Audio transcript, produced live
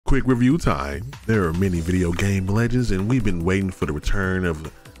Quick review time. There are many video game legends, and we've been waiting for the return of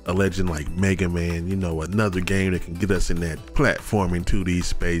a legend like Mega Man, you know, another game that can get us in that platforming 2D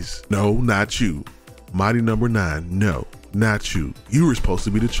space. No, not you. Mighty number 9, no, not you. You were supposed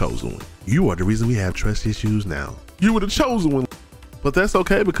to be the chosen one. You are the reason we have trust issues now. You were the chosen one. But that's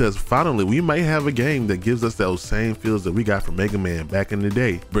okay, because finally we may have a game that gives us those same feels that we got from Mega Man back in the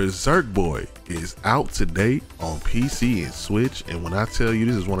day. Berserk Boy is out today on PC and Switch, and when I tell you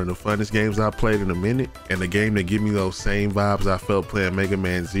this is one of the funnest games I've played in a minute, and a game that give me those same vibes I felt playing Mega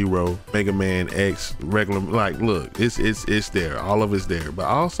Man Zero, Mega Man X, regular, like look, it's there, all of it's there. But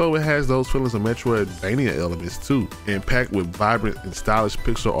also it has those feelings of Metroidvania elements too, and packed with vibrant and stylish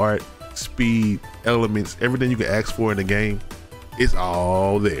pixel art, speed, elements, everything you can ask for in the game. It's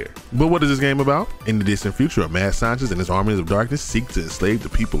all there. But what is this game about? In the distant future, a mad scientist and his armies of darkness seek to enslave the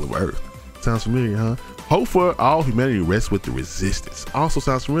people of Earth. Sounds familiar, huh? Hope for all humanity rests with the resistance. Also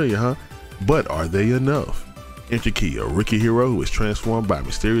sounds familiar, huh? But are they enough? Enter Key, a rookie hero who is transformed by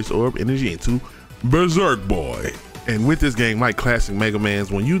mysterious orb energy into Berserk Boy. And with this game, like classic Mega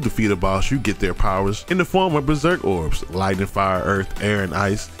Man's, when you defeat a boss, you get their powers in the form of Berserk orbs, lightning, fire, earth, air, and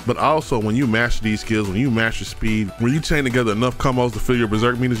ice. But also, when you master these skills, when you master speed, when you chain together enough combos to fill your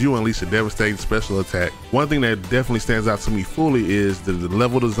Berserk meters, you unleash a devastating special attack. One thing that definitely stands out to me fully is the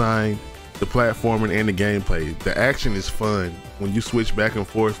level design, the platforming, and the gameplay. The action is fun when you switch back and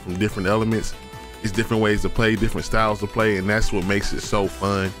forth from different elements. It's different ways to play, different styles to play, and that's what makes it so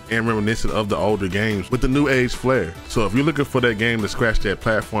fun and reminiscent of the older games with the new age flair. So if you're looking for that game to scratch that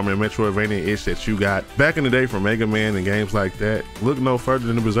platform and Metroidvania itch that you got back in the day from Mega Man and games like that, look no further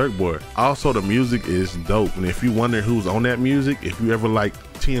than the Berserk Boy. Also, the music is dope, and if you wonder who's on that music, if you ever like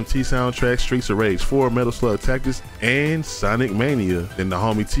TMT soundtrack, Streets of Rage 4, Metal Slug Tactics, and Sonic Mania, then the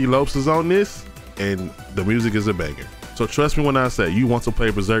homie T Lopes is on this, and the music is a banger. So trust me when I say you want to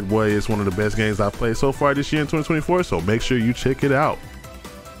play Berserk Boy. It's one of the best games I've played so far this year in 2024, so make sure you check it out.